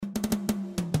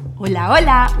Hola,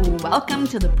 hola! Welcome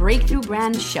to the Breakthrough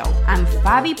Brand Show. I'm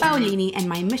Fabi Paolini, and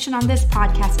my mission on this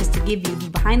podcast is to give you the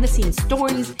behind-the-scenes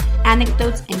stories,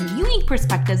 anecdotes, and unique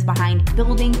perspectives behind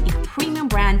building a premium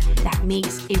brand that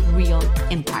makes a real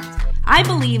impact. I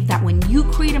believe that when you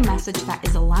create a message that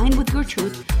is aligned with your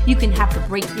truth, you can have the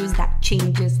breakthroughs that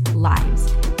changes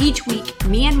lives. Each week,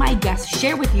 me and my guests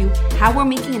share with you how we're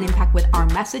making an impact with our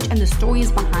message and the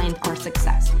stories behind our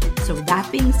success. So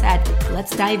that being said,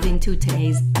 let's dive into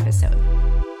today's episode.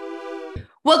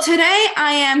 Well, today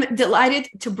I am delighted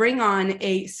to bring on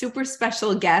a super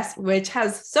special guest, which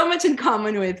has so much in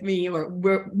common with me, or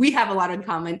we have a lot in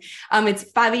common. It's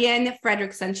Fabienne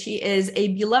Fredrickson. She is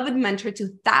a beloved mentor to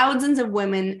thousands of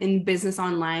women in business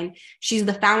online. She's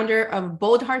the founder of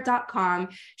boldheart.com.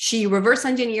 She reverse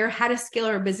engineered how to scale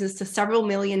her business to several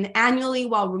million annually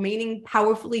while remaining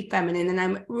powerfully feminine. And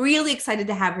I'm really excited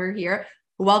to have her here.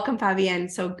 Welcome, Fabienne.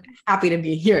 So happy to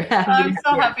be here. I'm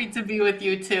so happy to be with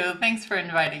you too. Thanks for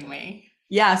inviting me.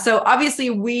 Yeah, so obviously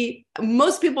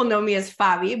most people know me as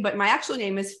Fabi, but my actual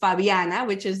name is Fabiana,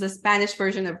 which is the Spanish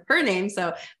version of her name.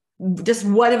 So just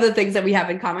one of the things that we have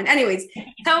in common. Anyways,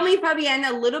 tell me, Fabiana,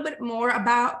 a little bit more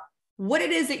about what it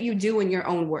is that you do in your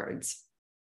own words.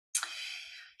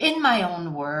 In my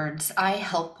own words, I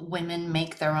help women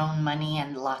make their own money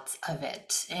and lots of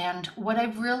it. And what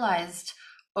I've realized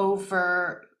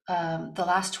over the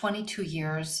last 22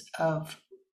 years of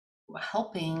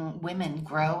helping women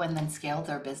grow and then scale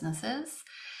their businesses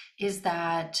is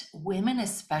that women,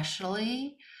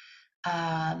 especially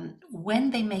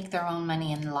when they make their own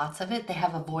money and lots of it, they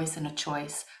have a voice and a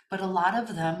choice. But a lot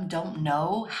of them don't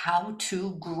know how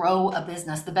to grow a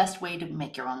business. The best way to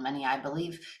make your own money, I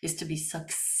believe, is to be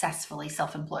successfully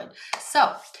self-employed.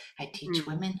 So I teach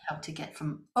women how to get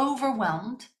from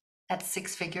overwhelmed at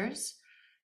 6 figures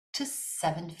to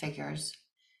 7 figures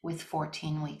with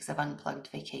 14 weeks of unplugged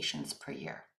vacations per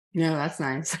year. Yeah, that's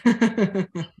nice. Yeah,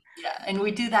 and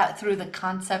we do that through the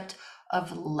concept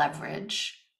of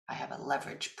leverage. I have a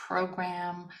leverage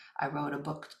program. I wrote a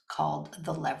book called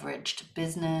The Leveraged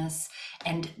Business.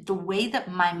 And the way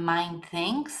that my mind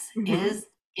thinks is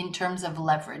in terms of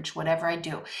leverage, whatever I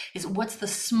do, is what's the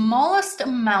smallest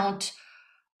amount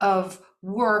of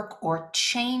work or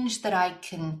change that I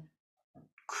can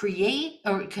create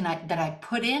or that I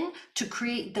put in to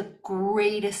create the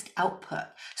greatest output.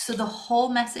 So the whole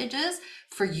message is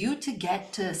for you to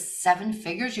get to 7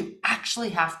 figures, you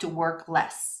actually have to work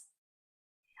less.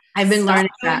 I've been learning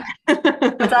that.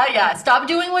 Yeah, stop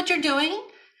doing what you're doing,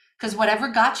 because whatever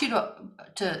got you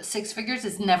to 6 figures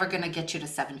is never going to get you to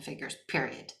 7 figures,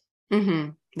 period.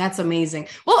 That's amazing.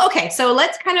 Well, okay, so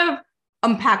let's kind of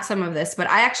unpack some of this, but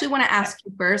I actually want to ask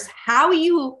you first how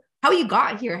you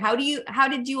got here. How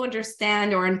did you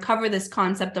understand or uncover this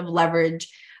concept of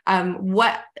leverage? I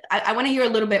want to hear a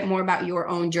little bit more about your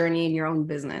own journey in your own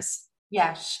business.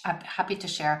 Yes, I'm happy to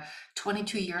share.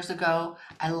 22 years ago,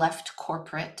 I left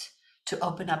corporate to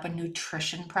open up a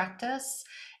nutrition practice.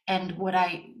 And what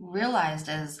I realized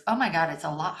is, oh my God, it's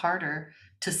a lot harder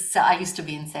to sell. I used to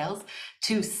be in sales,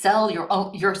 to sell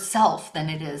yourself than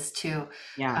it is to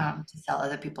sell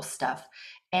other people's stuff.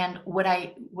 And what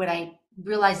I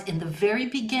realized in the very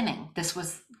beginning, this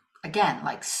was again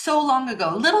like so long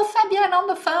ago, little Fabienne on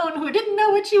the phone who didn't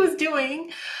know what she was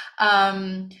doing.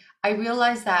 I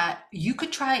realized that you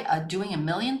could try doing a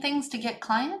million things to get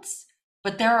clients,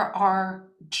 but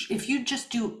if you just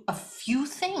do a few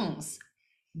things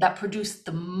that produce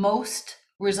the most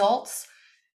results,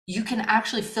 you can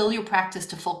actually fill your practice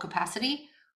to full capacity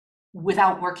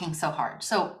without working so hard.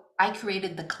 So I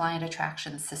created the client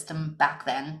attraction system back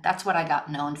then. That's what I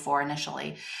got known for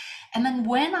initially. And then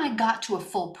when I got to a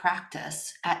full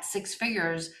practice at 6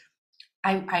 figures,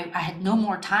 I had no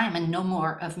more time and no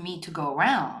more of me to go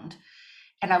around.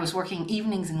 And I was working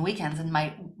evenings and weekends. And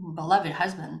my beloved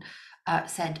husband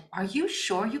said, "Are you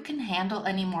sure you can handle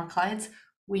any more clients?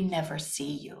 We never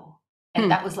see you."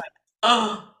 And that was like,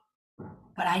 oh,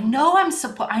 but I know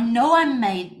I'm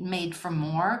made for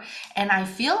more. And I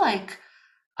feel like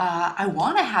I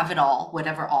want to have it all,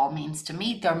 whatever all means to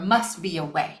me. There must be a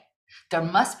way. There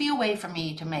must be a way for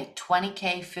me to make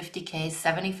 20K, 50K,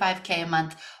 75K a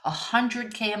month,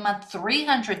 100K a month,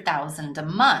 300,000 a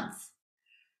month,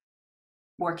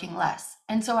 working less.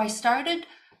 And so I started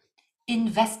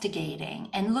investigating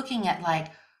and looking at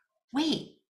like,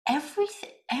 wait,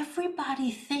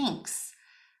 everybody thinks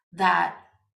that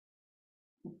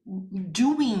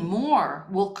doing more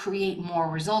will create more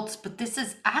results, but this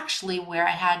is actually where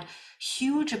I had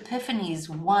huge epiphanies,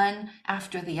 one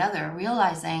after the other,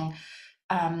 realizing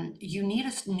you need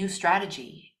a new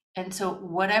strategy. And so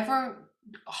whatever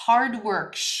hard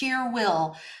work, sheer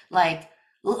will, like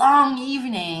long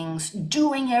evenings,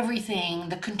 doing everything,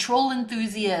 the control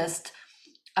enthusiast.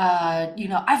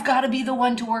 I've got to be the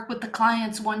one to work with the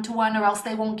clients one to one, or else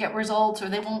they won't get results, or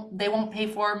they won't pay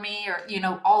for me,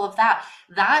 or all of that.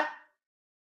 That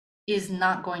is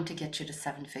not going to get you to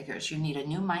seven figures. You need a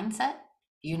new mindset,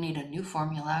 you need a new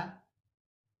formula,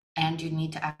 and you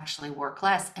need to actually work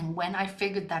less. And when I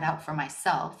figured that out for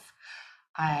myself,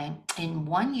 in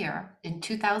 1 year, in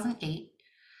 2008,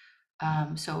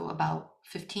 so about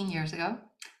 15 years ago,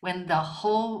 when the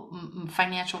whole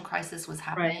financial crisis was Right.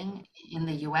 happening in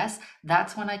the US,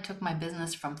 that's when I took my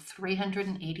business from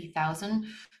 380,000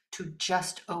 to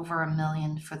just over 1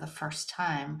 million for the first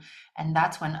time. And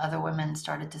that's when other women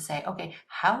started to say, okay,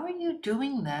 how are you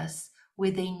doing this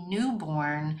with a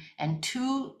newborn and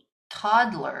two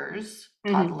toddlers,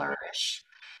 Mm-hmm. toddlerish?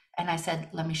 And I said,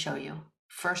 let me show you.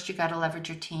 First, you got to leverage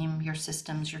your team, your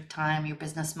systems, your time, your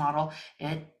business model,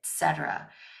 etc.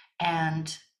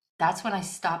 And that's when I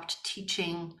stopped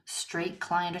teaching straight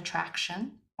client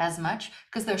attraction as much,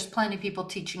 because there's plenty of people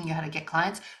teaching you how to get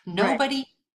clients. Right. Nobody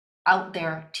out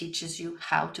there teaches you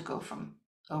how to go from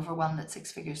overwhelmed at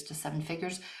six figures to seven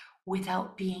figures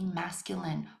without being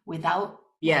masculine, without like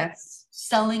Yes.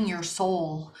 selling your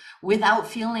soul, without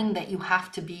feeling that you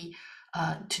have to be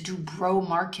to do bro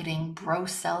marketing, bro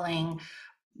selling,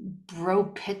 bro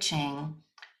pitching.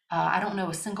 I don't know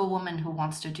a single woman who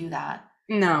wants to do that.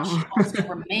 No. She wants to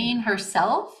remain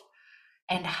herself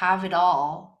and have it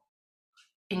all,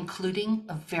 including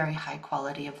a very high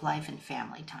quality of life and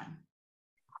family time.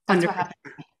 That's what 100%. happened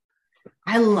to me.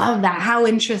 I love that. How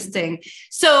interesting.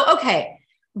 So, okay,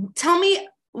 tell me,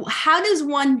 how does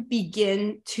one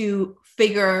begin to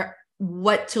figure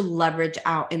what to leverage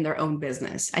out in their own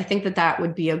business? I think that that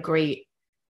would be a great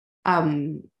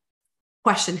um,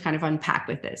 question to kind of unpack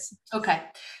with this. Okay.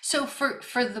 So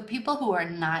for the people who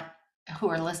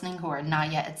are listening who are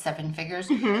not yet at seven figures,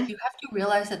 Mm-hmm. you have to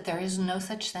realize that there is no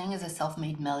such thing as a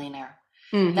self-made millionaire.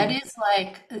 That Mm-hmm. is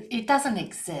like it doesn't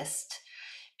exist.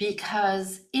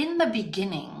 Because in the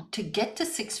beginning, to get to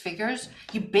six figures,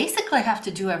 you basically have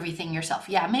to do everything yourself.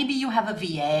 Yeah, maybe you have a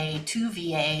VA, two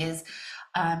VAs,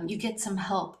 you get some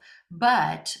help.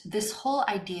 But this whole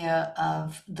idea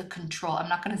of the control, I'm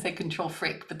not going to say control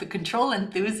freak, but the control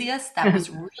enthusiast, that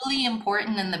was really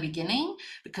important in the beginning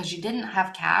because you didn't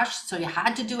have cash. So you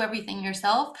had to do everything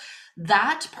yourself.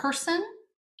 That person,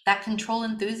 that control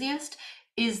enthusiast,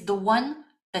 is the one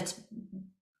that's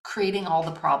creating all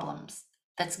the problems,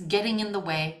 that's getting in the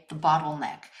way, the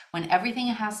bottleneck. When everything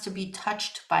has to be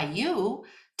touched by you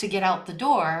to get out the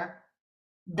door,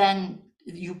 then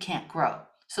you can't grow.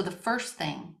 So the first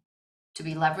thing to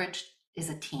be leveraged is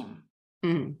a team.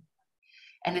 Mm-hmm.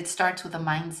 And it starts with a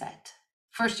mindset.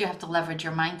 First, you have to leverage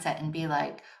your mindset and be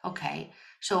like, okay,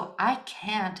 so I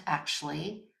can't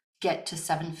actually get to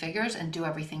seven figures and do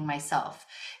everything myself.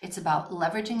 It's about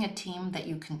leveraging a team that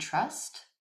you can trust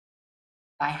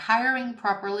by hiring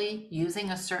properly,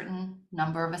 using a certain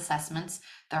number of assessments.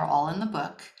 They're all in the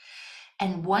book.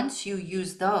 And once you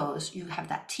use those, you have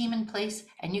that team in place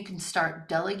and you can start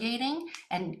delegating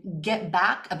and get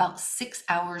back about 6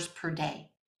 hours per day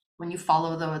when you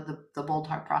follow the bold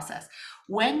heart process.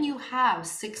 When you have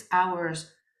 6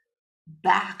 hours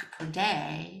back per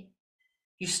day,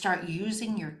 you start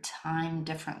using your time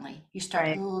differently. You start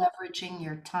Right. leveraging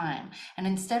your time. And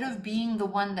instead of being the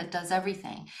one that does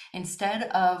everything, instead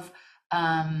of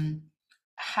um,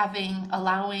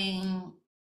 allowing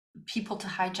people to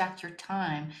hijack your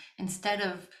time, instead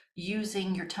of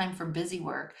using your time for busy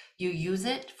work, you use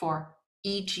it for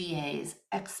EGAs,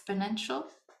 exponential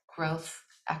growth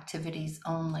activities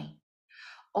only.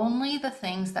 Only the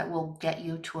things that will get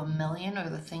you to 1 million are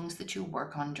the things that you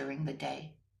work on during the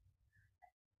day.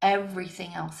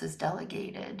 Everything else is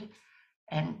delegated.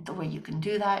 And the way you can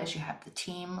do that is you have the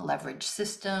team, leverage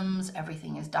systems,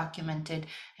 everything is documented,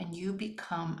 and you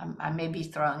become, I may be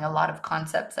throwing a lot of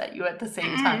concepts at you at the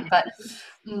same time, but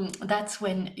that's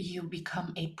when you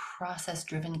become a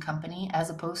process-driven company as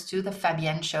opposed to the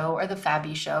Fabienne show or the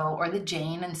Fabi show or the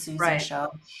Jane and Susan Right.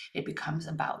 show. It becomes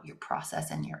about your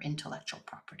process and your intellectual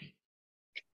property.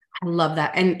 I love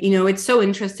that. And, it's so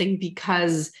interesting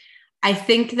because I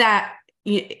think that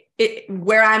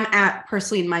where I'm at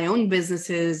personally in my own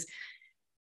businesses,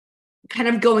 kind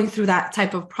of going through that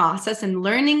type of process and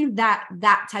learning that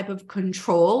that type of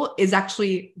control is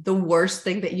actually the worst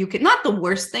thing that you can, not the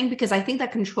worst thing, because I think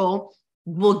that control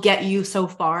will get you so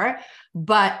far,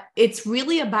 but it's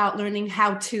really about learning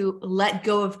how to let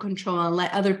go of control and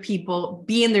let other people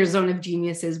be in their zone of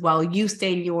geniuses while you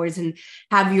stay in yours and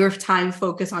have your time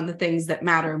focus on the things that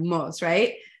matter most,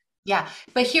 right? Yeah,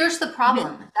 but here's the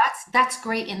problem. That's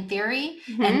great in theory,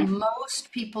 and Mm-hmm.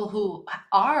 most people who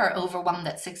are overwhelmed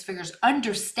at six figures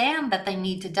understand that they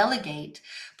need to delegate,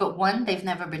 but one, they've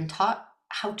never been taught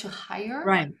how to hire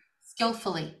Right.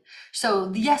 skillfully.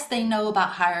 So yes, they know about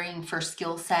hiring for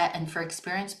skill set and for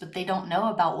experience, but they don't know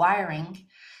about wiring,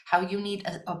 how you need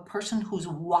a person who's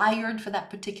wired for that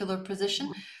particular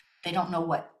position. They don't know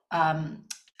what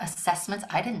assessments.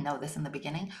 I didn't know this in the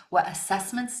beginning. What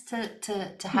assessments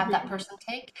to have that Mhm. person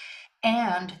take,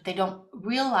 and they don't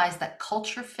realize that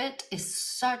culture fit is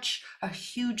such a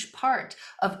huge part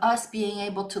of us being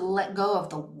able to let go of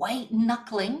the white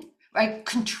knuckling, right?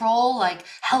 Control, like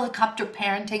helicopter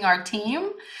parenting our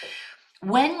team.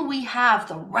 When we have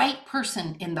the right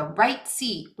person in the right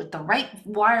seat with the right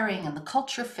wiring and the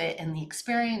culture fit and the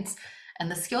experience and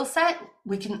the skill set,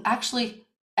 we can actually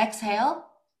exhale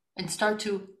and start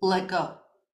to let go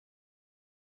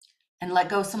and let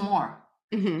go some more.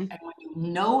 Mhm. And when you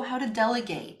know how to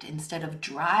delegate instead of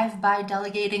drive by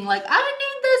delegating, like, I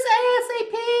need this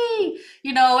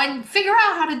ASAP, and figure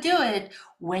out how to do it.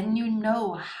 When you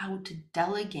know how to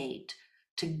delegate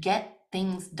to get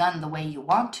things done the way you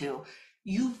want to,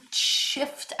 you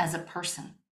shift as a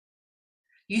person.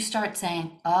 You start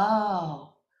saying,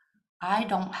 oh, I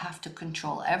don't have to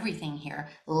control everything here.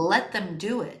 Let them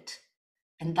do it.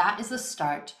 And that is the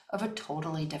start of a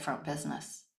totally different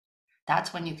business.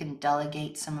 That's when you can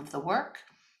delegate some of the work,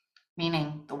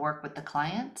 meaning the work with the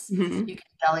clients. Mhm. You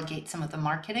can delegate some of the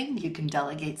marketing. You can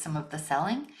delegate some of the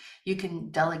selling. You can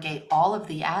delegate all of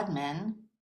the admin.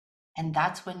 And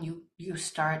that's when you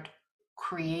start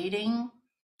creating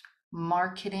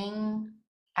marketing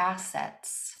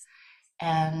assets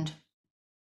and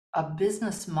a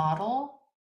business model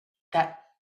that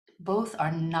both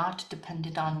are not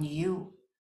dependent on you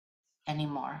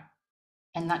anymore.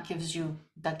 And that gives you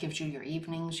your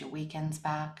evenings, your weekends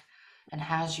back, and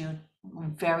has you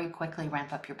very quickly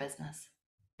ramp up your business.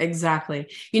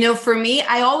 Exactly. For me,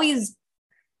 I always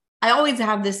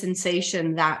have this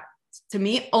sensation that, to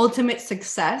me, ultimate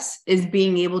success is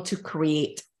being able to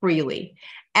create freely.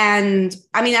 And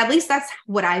I mean, at least that's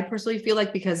what I personally feel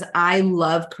like, because I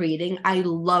love creating. I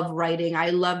love writing.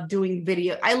 I love doing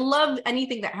video. I love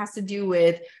anything that has to do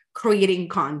with creating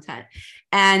content.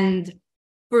 And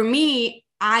for me,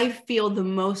 I feel the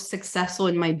most successful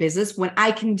in my business when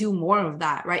I can do more of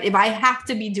that, right? If I have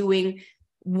to be doing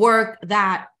work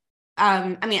that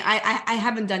I mean, I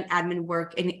haven't done admin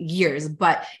work in years,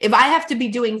 but if I have to be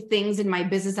doing things in my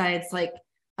business that it's like,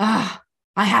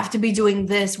 I have to be doing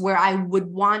this, where I would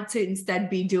want to instead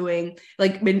be doing,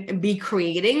 like, be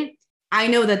creating, I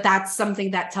know that that's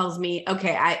something that tells me,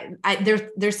 okay,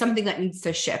 there's something that needs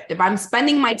to shift. If I'm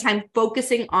spending my time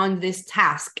focusing on this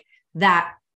task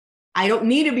that I don't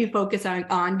need to be focused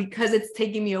on because it's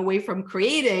taking me away from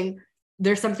creating,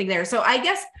 there's something there. So I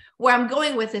guess where I'm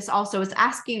going with this also is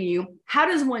asking you, how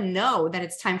does one know that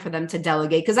it's time for them to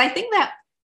delegate? Because I think that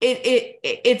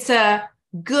it's a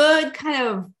good kind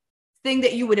of thing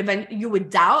that you would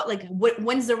doubt, like,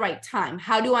 when's the right time?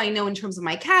 How do I know in terms of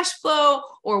my cash flow,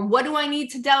 or what do I need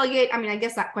to delegate? I mean, I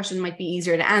guess that question might be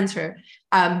easier to answer,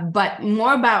 but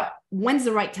more about when's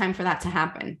the right time for that to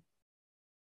happen.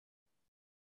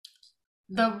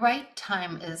 The right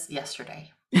time is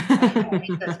yesterday.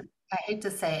 I hate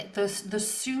to say it. The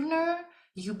sooner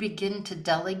you begin to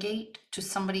delegate to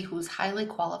somebody who's highly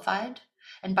qualified,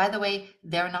 and by the way,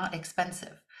 they're not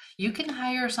expensive. You can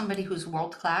hire somebody who's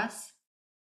world class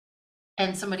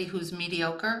and somebody who's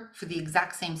mediocre for the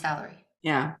exact same salary.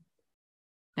 Yeah,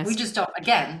 We that's just don't,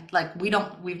 again, like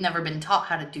we've never been taught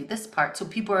how to do this part. So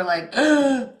people are like,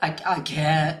 "Ugh, I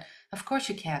can't." Of course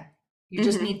you can. You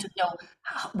just need true. to know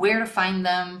where to find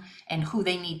them and who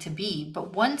they need to be.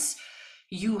 But once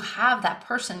you have that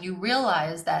person, you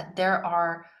realize that there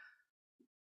are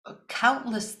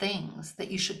countless things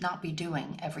that you should not be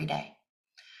doing every day.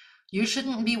 You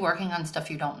shouldn't be working on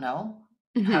stuff you don't know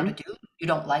how to Hmm. do, you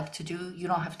don't like to do, you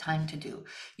don't have time to do.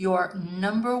 Your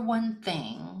number one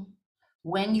thing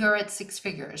when you're at six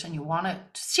figures and you want to,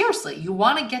 seriously, you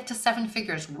want to get to seven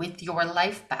figures with your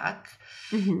life back,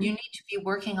 you Hmm. need to be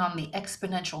working on the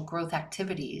exponential growth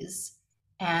activities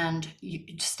and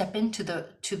you step into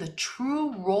the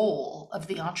true role of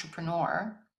the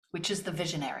entrepreneur, which is the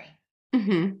visionary.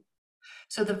 Hmm.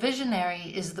 So the visionary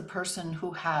is the person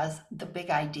who has the big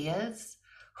ideas,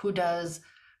 who does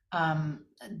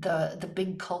the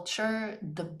big culture,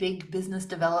 the big business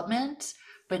development,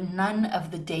 but none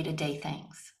of the day-to-day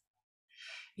things.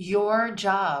 Your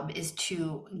job is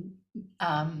to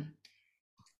um,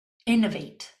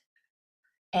 innovate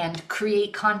and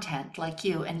create content like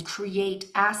you and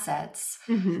create assets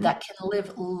Mm-hmm. that can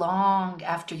live long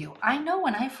after you. I know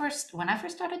when I first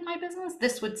started my business,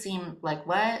 this would seem like,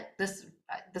 what? This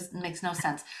makes no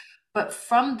sense. But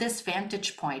from this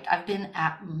vantage point, I've been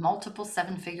at multiple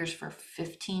seven figures for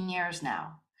 15 years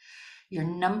now. Your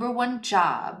number one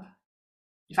job,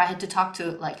 if I had to talk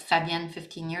to like Fabienne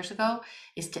 15 years ago,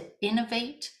 is to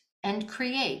innovate and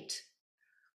create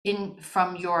in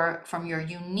from your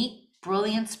unique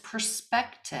brilliance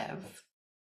perspective,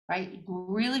 right?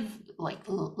 Really like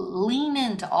lean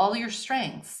into all your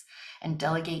strengths and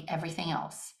delegate everything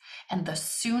else. And the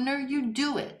sooner you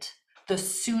do it, the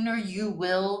sooner you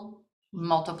will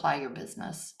multiply your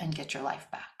business and get your life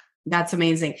back. That's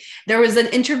amazing. There was an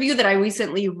interview that I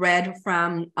recently read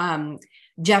from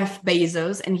Jeff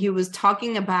Bezos, and he was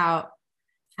talking about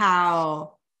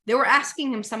how they were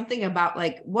asking him something about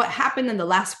like what happened in the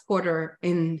last quarter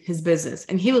in his business.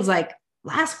 And he was like,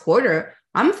 last quarter?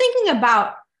 I'm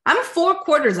 4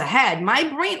 quarters ahead. My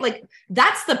brain, like,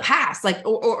 that's the past. Like,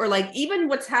 or like even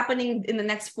what's happening in the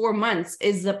next 4 months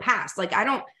is the past. Like,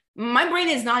 my brain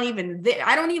is not even there.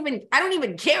 I don't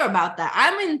even care about that.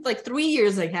 I'm in like 3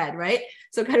 years ahead, right?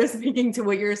 So kind of speaking to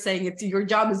what you're saying, it's your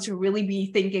job is to really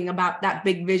be thinking about that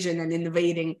big vision and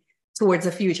innovating towards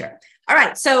the future. All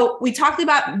right. So we talked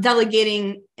about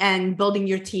delegating and building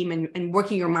your team and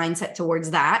working your mindset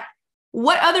towards that.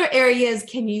 What other areas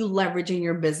can you leverage in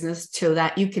your business so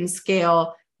that you can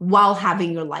scale while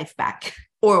having your life back,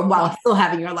 or while still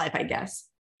having your life, I guess?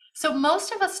 So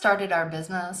most of us started our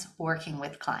business working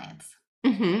with clients.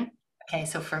 Mm-hmm. Okay,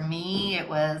 so for me, it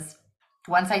was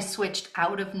once I switched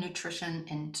out of nutrition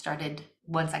and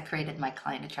once I created my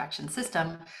client attraction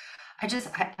system, I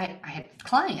had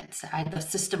clients. The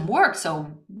system worked.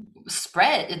 So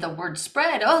the word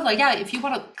spread. Oh, like, yeah, if you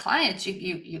want a client,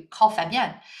 you call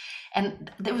Fabienne.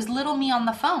 And there was little me on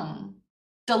the phone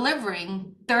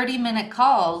delivering 30-minute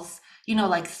calls,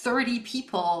 like 30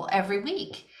 people every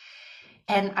week.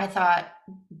 And I thought,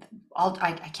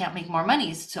 I can't make more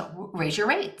money, so raise your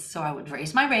rates. So I would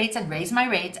raise my rates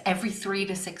every 3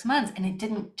 to 6 months, and it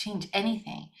didn't change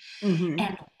anything. Mm-hmm.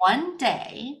 And one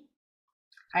day,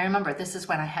 I remember this is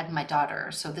when I had my daughter.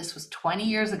 So this was 20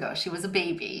 years ago. She was a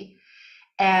baby.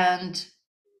 And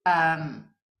I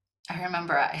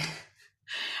remember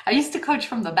I used to coach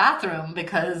from the bathroom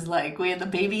because like we had the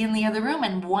baby in the other room.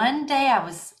 And one day I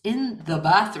was in the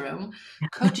bathroom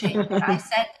coaching and I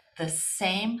said the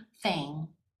same thing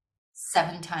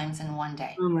 7 times in one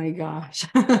day, Oh my gosh.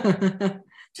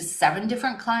 just 7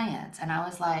 different clients. And I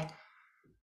was like,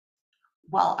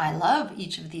 well, I love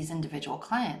each of these individual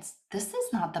clients. This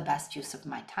is not the best use of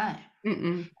my time.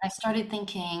 Mm-mm. I started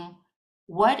thinking,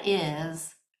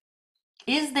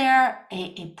 is there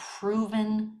a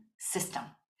proven system?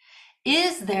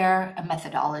 Is there a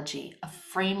methodology, a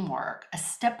framework, a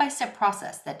step-by-step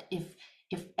process that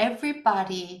if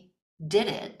everybody did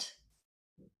it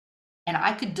and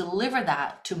I could deliver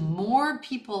that to more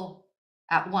people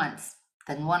at once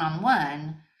than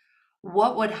one-on-one,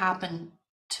 what would happen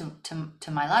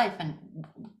to my life, and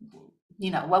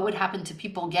what would happen to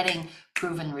people getting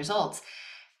proven results?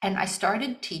 And I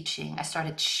started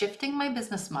shifting my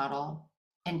business model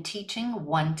and teaching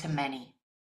one to many.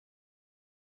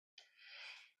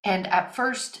 And at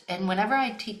first, and whenever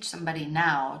I teach somebody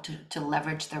now to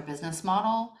leverage their business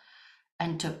model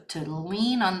and to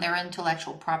lean on their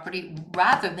intellectual property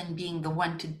rather than being the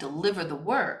one to deliver the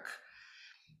work,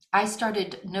 I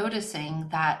started noticing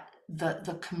that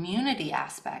the community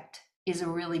aspect is a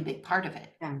really big part of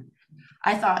it. Yeah.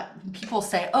 I thought people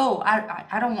say, oh,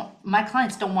 I don't want, my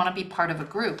clients don't want to be part of a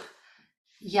group.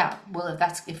 Yeah, well,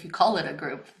 if you call it a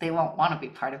group, they won't want to be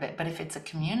part of it. But if it's a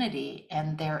community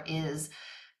and there is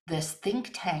this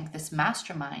think tank, this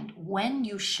mastermind, when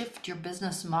you shift your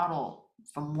business model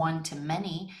from one to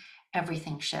many,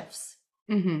 everything shifts.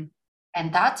 Mm-hmm.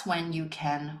 And that's when you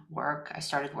can work. I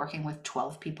started working with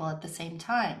 12 people at the same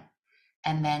time,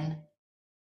 and then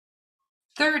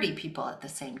 30 people at the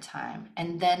same time,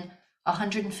 and then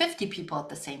 150 people at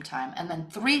the same time, and then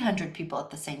 300 people at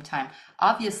the same time.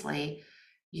 Obviously,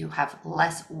 you have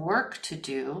less work to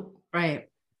do. Right.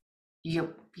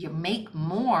 You make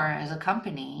more as a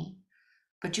company,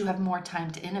 but you have more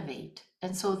time to innovate.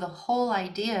 And so the whole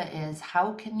idea is,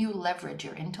 how can you leverage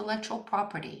your intellectual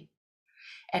property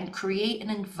and create an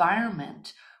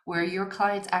environment where your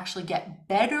clients actually get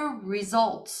better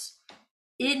results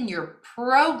in your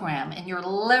program, in your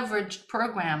leveraged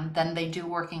program, than they do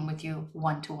working with you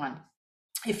one-to-one.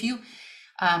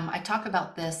 I talk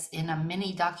about this in a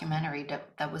mini documentary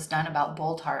that was done about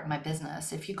Bold Heart, my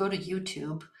business. If you go to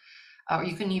YouTube, or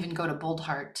you can even go to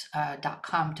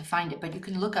boldheart.com to find it, but you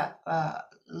can look it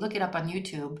up on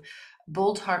YouTube,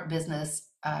 Bold Heart Business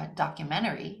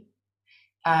documentary.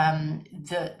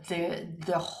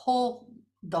 The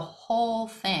whole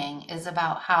thing is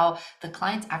about how the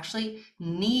clients actually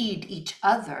need each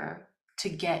other to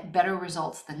get better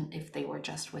results than if they were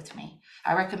just with me.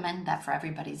 I recommend that for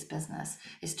everybody's business,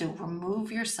 is to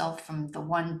remove yourself from the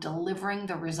one delivering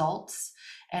the results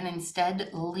and instead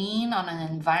lean on an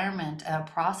environment, a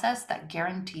process that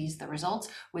guarantees the results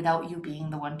without you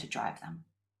being the one to drive them.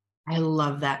 I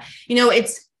love that.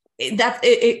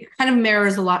 It kind of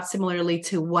mirrors a lot similarly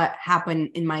to what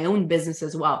happened in my own business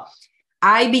as well.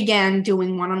 I began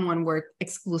doing one-on-one work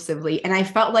exclusively. And I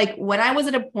felt like when I was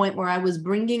at a point where I was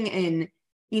bringing in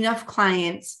enough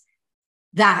clients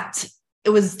that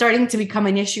it was starting to become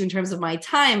an issue in terms of my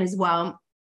time as well,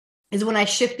 is when I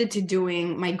shifted to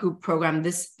doing my group program.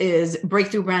 This is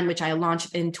Breakthrough Brand, which I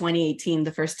launched in 2018,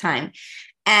 the first time.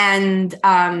 And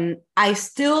I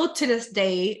still to this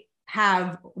day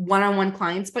have one-on-one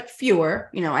clients, but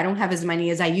fewer. I don't have as many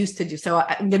as I used to do. So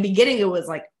in the beginning, it was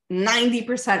like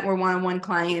 90% were one-on-one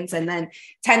clients, and then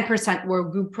 10% were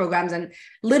group programs. And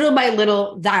little by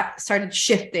little, that started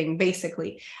shifting,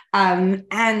 basically.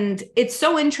 And it's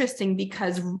so interesting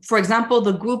because, for example,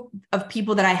 the group of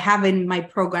people that I have in my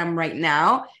program right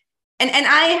now, and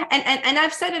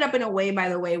I've set it up in a way, by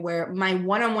the way, where my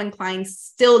one-on-one clients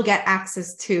still get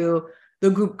access to the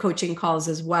group coaching calls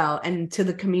as well, and to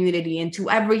the community and to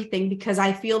everything, because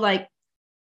I feel like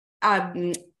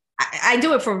I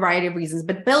do it for a variety of reasons,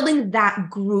 but building that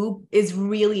group is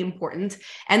really important.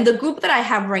 And the group that I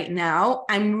have right now,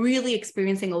 I'm really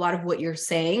experiencing a lot of what you're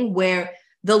saying, where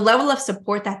the level of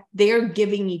support that they're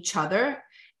giving each other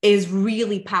is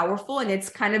really powerful. And it's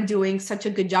kind of doing such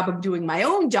a good job of doing my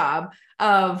own job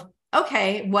of,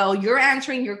 okay, well, you're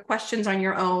answering your questions on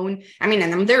your own. I mean,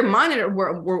 and they're monitoring,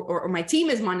 or my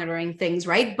team is monitoring things,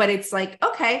 right? But it's like,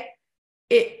 okay,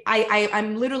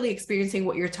 I'm literally experiencing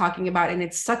what you're talking about. And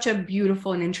it's such a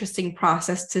beautiful and interesting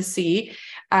process to see.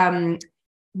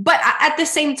 But at the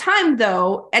same time,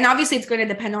 though, and obviously it's going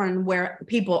to depend on where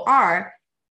people are,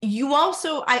 you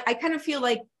also, I kind of feel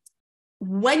like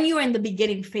when you're in the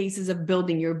beginning phases of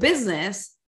building your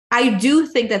business, I do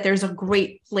think that there's a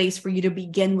great place for you to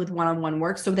begin with one-on-one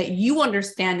work so that you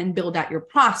understand and build out your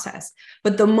process.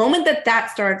 But the moment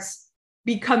that starts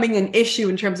becoming an issue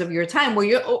in terms of your time, where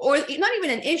you're, or not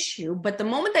even an issue, but the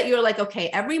moment that you're like, okay,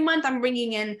 every month I'm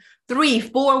bringing in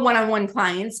 3-4 one-on-one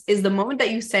clients, is the moment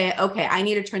that you say, okay, I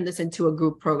need to turn this into a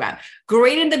group program.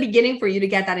 Great in the beginning for you to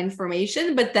get that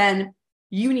information, but then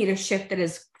you need to shift it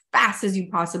as fast as you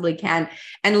possibly can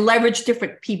and leverage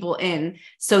different people in,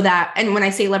 so that, and when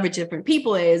I say leverage different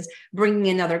people, is bringing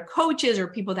in other coaches or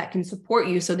people that can support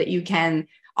you so that you can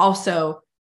also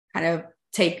kind of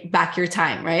take back your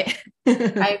time, right?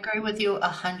 I agree with you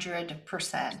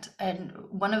 100%. And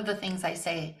one of the things I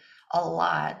say a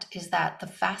lot is that the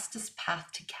fastest path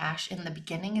to cash in the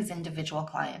beginning is individual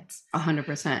clients.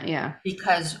 100%, yeah.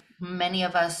 Because many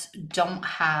of us don't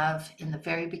have, in the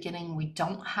very beginning, we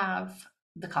don't have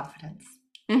the confidence.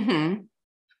 Mm-hmm.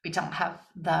 We don't have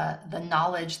the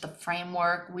knowledge, the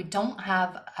framework. We don't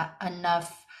have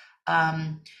enough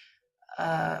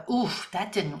oof,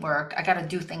 that didn't work. I got to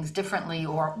do things differently,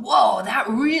 or whoa, that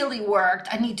really worked.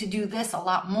 I need to do this a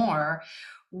lot more.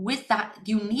 With that,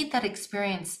 you need that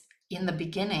experience in the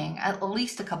beginning, at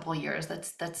least a couple of years.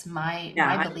 That's my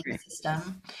belief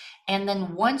system. And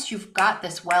then once you've got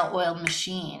this well-oiled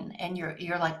machine and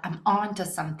you're like, I'm on to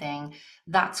something,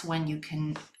 that's when you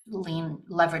can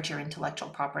leverage your intellectual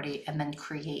property and then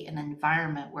create an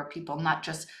environment where people not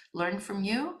just learn from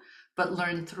you, but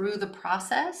learn through the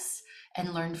process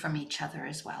and learn from each other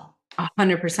as well.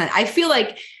 100%. I feel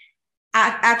like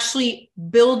actually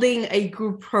building a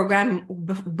group program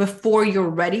before you're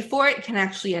ready for it can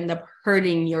actually end up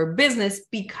hurting your business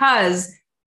because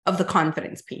of the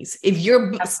confidence piece. If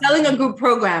you're selling a group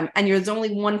program and there's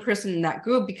only one person in that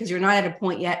group because you're not at a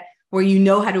point yet where you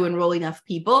know how to enroll enough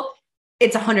people,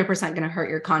 it's 100% going to hurt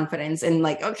your confidence. And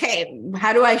like, okay,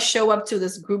 how do I show up to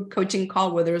this group coaching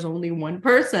call where there's only one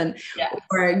person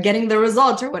or getting the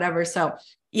results or whatever? So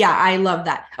yeah, I love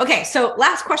that. Okay. So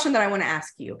last question that I want to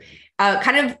ask you,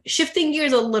 kind of shifting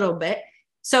gears a little bit.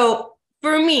 So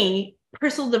for me,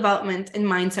 personal development and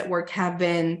mindset work have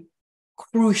been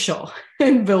crucial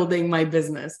in building my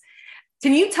business.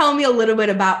 Can you tell me a little bit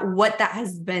about what that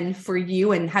has been for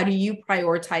you and how do you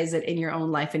prioritize it in your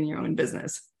own life and your own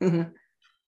business?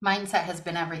 Mindset has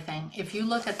been everything. If you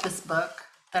look at this book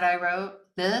that I wrote,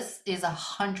 this is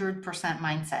 100%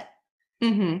 mindset.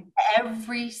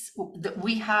 Mm-hmm.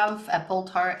 We have at Bold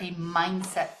Heart a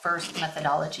mindset first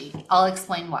methodology. I'll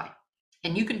explain why.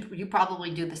 And you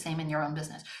probably do the same in your own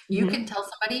business. You Mm-hmm. can tell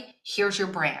somebody, here's your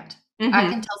brand. I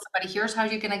Mm-hmm. can tell somebody, here's how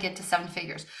you're going to get to 7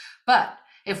 figures. But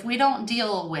if we don't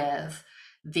deal with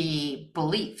the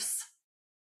beliefs,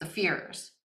 the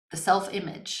fears, the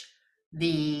self-image,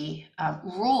 the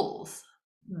rules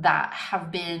that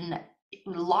have been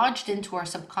lodged into our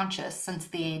subconscious since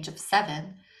the age of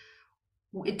 7,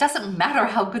 it doesn't matter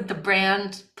how good the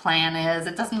brand plan is.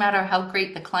 It doesn't matter how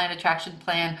great the client attraction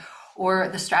plan or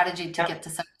the strategy to Yep. get to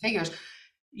 7 figures.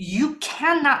 You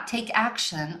cannot take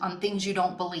action on things you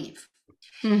don't believe.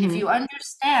 If Mm-hmm. you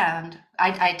understand,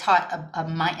 I taught a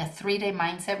 3-day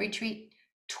mindset retreat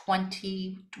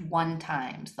 21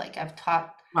 times. Like I've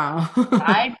taught Wow.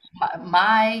 my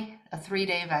a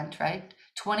 3-day event, right?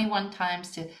 21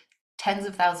 times to tens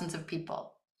of thousands of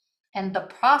people. And the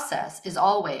process is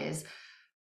always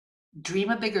dream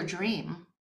a bigger dream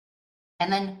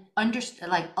and then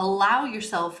understand, like allow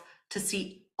yourself to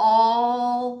see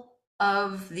all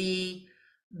of the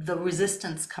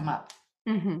resistance come up.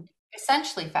 Mm-hmm.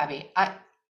 Essentially, Fabi,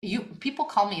 people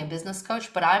call me a business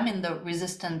coach, but I'm in the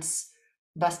resistance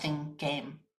busting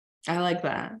game. I like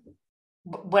that.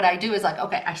 What I do is like,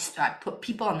 okay, I put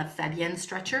people on the Fabienne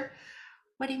stretcher.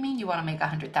 What do you mean you want to make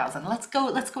 100,000? Let's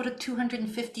go to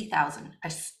 250,000. I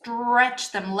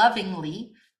stretch them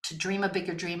lovingly to dream a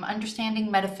bigger dream, understanding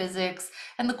metaphysics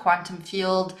and the quantum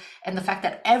field and the fact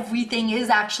that everything is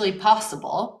actually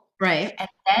possible. Right. And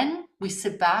then we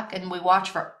sit back and we watch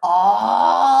for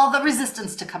all the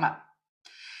resistance to come up.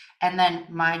 And then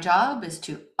my job is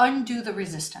to undo the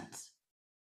resistance.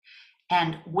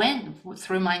 And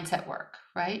through mindset work,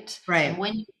 right? Right. And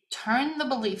when you turn the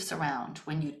beliefs around,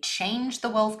 when you change the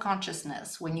wealth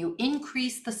consciousness, when you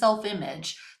increase the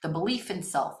self-image, the belief in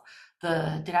self,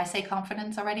 did I say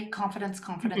confidence already? Confidence,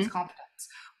 confidence, Mm-hmm. confidence.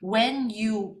 When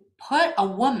you put a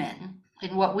woman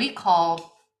in what I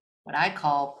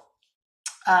call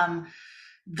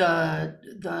the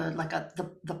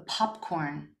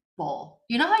popcorn bowl.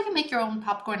 You know how you make your own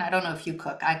popcorn? I don't know if you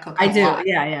cook. I cook I a do. lot.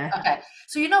 Yeah, yeah. Okay.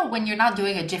 So you know when you're not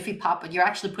doing a Jiffy Pop, but you're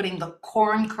actually putting the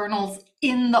corn kernels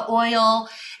in the oil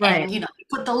Right. and you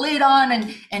put the lid on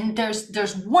and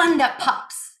there's one that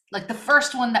pops, like the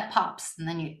first one that pops, and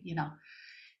then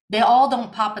they all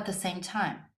don't pop at the same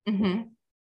time. Mm-hmm.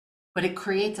 But it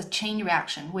creates a chain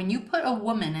reaction. When you put a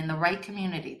woman in the right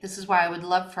community, this is why I would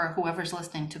love for whoever's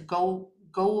listening to go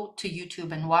to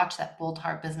YouTube and watch that Bold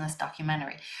Heart Business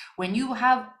documentary. When you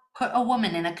have put a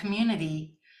woman in a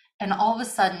community and all of a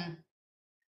sudden,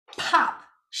 pop,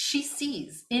 she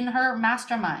sees in her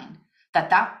mastermind that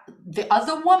the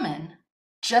other woman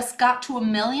just got to 1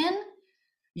 million,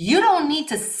 you don't need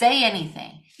to say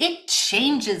anything. It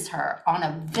changes her on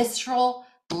a visceral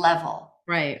level.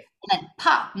 Right. And then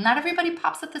pop. Not everybody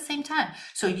pops at the same time.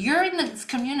 So you're in this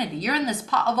community, you're in this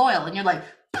pot of oil, and you're like,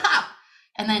 pop.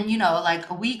 And then, like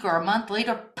a week or a month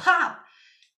later, pop.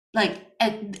 Like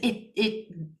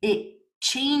it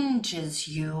changes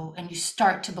you and you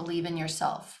start to believe in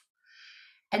yourself.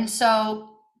 And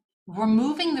so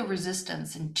removing the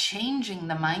resistance and changing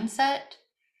the mindset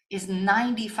is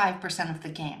 95% of the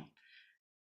game,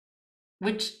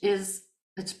 which is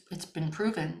it's been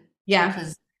proven. Yeah.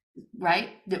 Because right,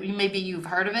 maybe you've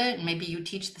heard of it and maybe you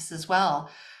teach this as well,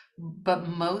 but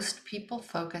most people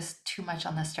focus too much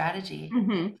on the strategy.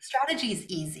 Mm-hmm. Strategy is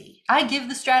easy. I give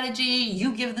the strategy,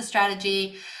 you give the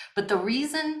strategy, but the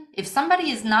reason if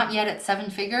somebody is not yet at 7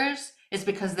 figures is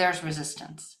because there's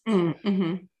resistance.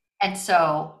 Mm-hmm. And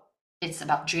so it's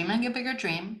about dreaming a bigger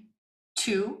dream.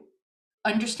 2,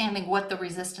 understanding what the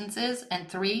resistance is, and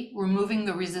 3, removing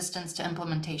the resistance to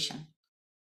implementation.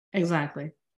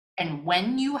 Exactly. And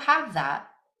when you have that,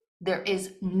 there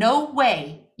is no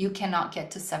way you cannot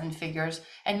get to 7 figures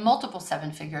and multiple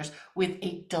 7 figures with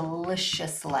a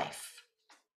delicious life.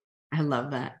 I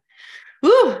love that.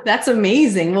 Ooh, that's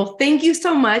amazing. Well, thank you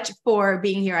so much for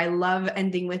being here. I love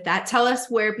ending with that. Tell us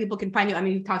where people can find you. I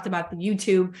mean, you talked about the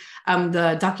YouTube,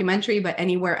 the documentary, but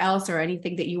anywhere else or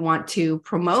anything that you want to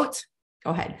promote,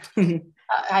 go ahead.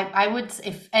 I would,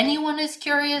 if anyone is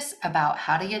curious about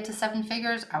how to get to 7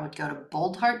 figures, I would go to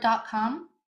boldheart.com.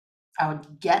 I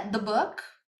would get the book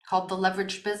called The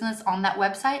Leveraged Business on that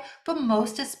website, but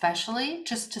most especially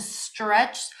just to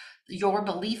stretch your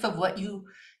belief of what you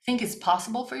think is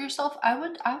possible for yourself, I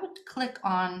would click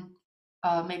on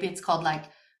maybe it's called like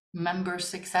member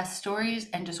success stories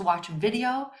and just watch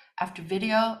video after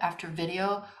video after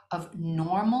video of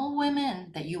normal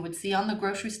women that you would see on the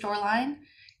grocery store line.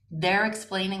 They're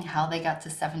explaining how they got to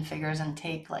 7 figures and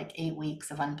take like 8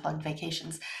 weeks of unplugged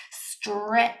vacations.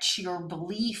 stretch your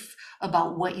belief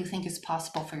about what you think is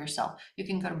possible for yourself, you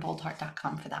can go to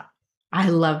boldheart.com for that. I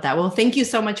love that. Well, thank you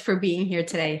so much for being here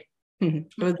today.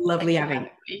 It was lovely having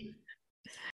you.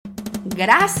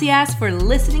 Gracias for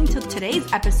listening to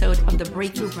today's episode of the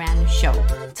Breakthrough Brand Show.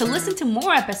 To listen to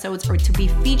more episodes or to be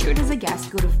featured as a guest,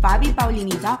 go to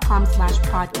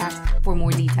fabipaolini.com/podcast for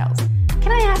more details.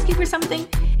 Can I ask you for something?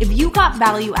 If you got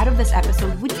value out of this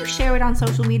episode, would you share it on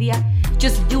social media?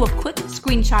 Just do a quick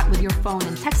screenshot with your phone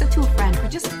and text it to a friend or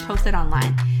just post it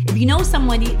online. If you know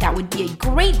somebody that would be a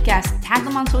great guest, tag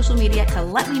them on social media to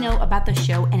let me know about the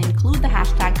show and include the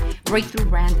hashtag Breakthrough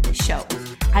Brand Show.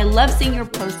 I love seeing your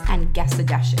posts and guest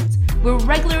suggestions. We're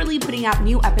regularly putting out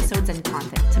new episodes and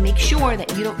content. To make sure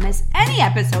that you don't miss any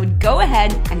episode, go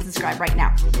ahead and subscribe right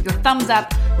now. Your thumbs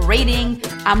up, rating,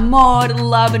 amor,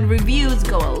 love, and reviews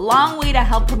go a long way to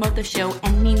help promote the show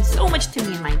and mean so much to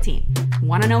me and my team.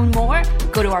 Want to know more?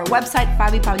 Go to our website,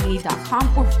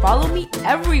 fabipaolini.com, or follow me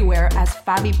everywhere as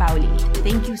Fabi Paolini.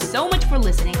 Thank you so much for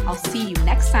listening. I'll see you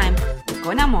next time.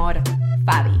 Con amor,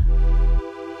 Fabi.